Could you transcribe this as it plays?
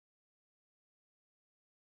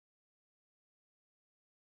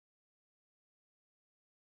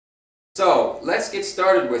So let's get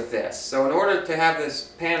started with this. So in order to have this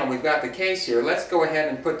panel, we've got the case here. Let's go ahead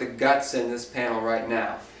and put the guts in this panel right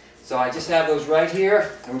now. So I just have those right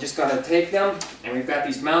here. I'm just going to take them, and we've got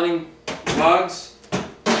these mounting lugs,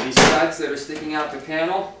 these studs that are sticking out the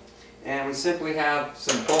panel, and we simply have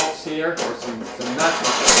some bolts here, or some nuts, I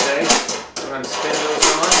should say. We're going to spin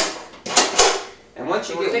those on. And once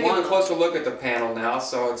you get a closer look at the panel now,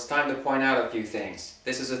 so it's time to point out a few things.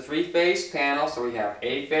 This is a three-phase panel, so we have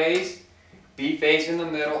A phase, B phase in the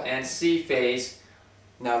middle, and C phase.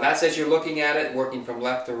 Now that's as you're looking at it, working from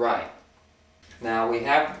left to right. Now we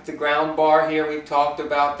have the ground bar here, we've talked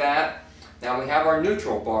about that. Now we have our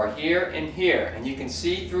neutral bar here and here, and you can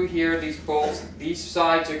see through here these bolts, these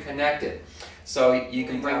sides are connected. So you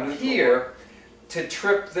can bring here to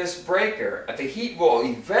trip this breaker. The heat will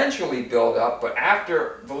eventually build up, but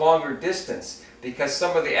after the longer distance, because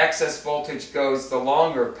some of the excess voltage goes the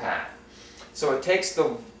longer path. So it takes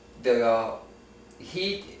the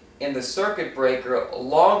heat in the circuit breaker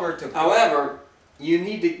longer to... However, you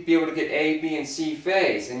need to be able to get A, B, and C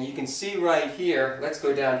phase, and you can see right here, let's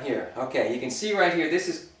go down here. Okay, you can see right here, this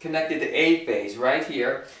is connected to A phase right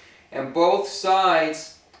here, and both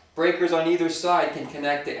sides, breakers on either side, can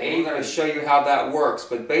connect to A. I'm going to show you how that works,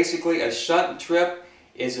 but basically a shunt trip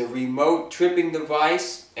is a remote tripping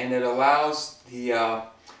device, and it allows the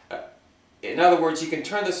in other words, you can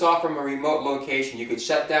turn this off from a remote location. You could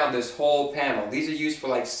shut down this whole panel. These are used for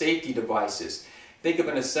like safety devices. Think of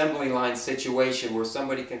an assembly line situation where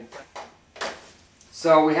somebody can...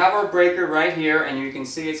 So we have our breaker right here, and you can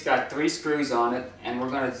see it's got 3 screws on it, and we're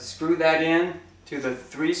going to screw that in to the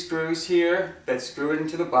 3 screws here that screw it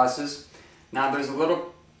into the buses. Now there's a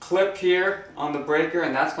little clip here on the breaker,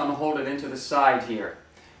 and that's going to hold it into the side here.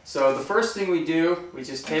 So the first thing we do, we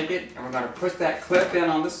just take it and we're going to push that clip in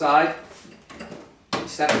on the side. You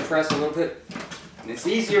just have to press a little bit. And it's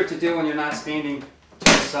easier to do when you're not standing to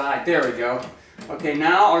the side. There we go. Okay,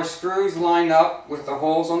 now our screws line up with the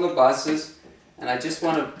holes on the buses, and I just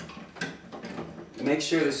want to make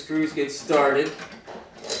sure the screws get started.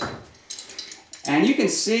 And you can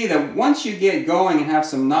see that once you get going and have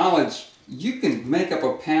some knowledge, you can make up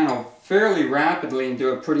a panel fairly rapidly and do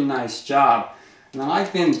a pretty nice job. Now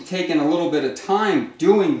I've been taking a little bit of time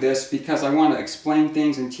doing this because I want to explain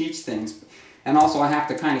things and teach things, and also I have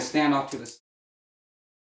to kind of stand off to the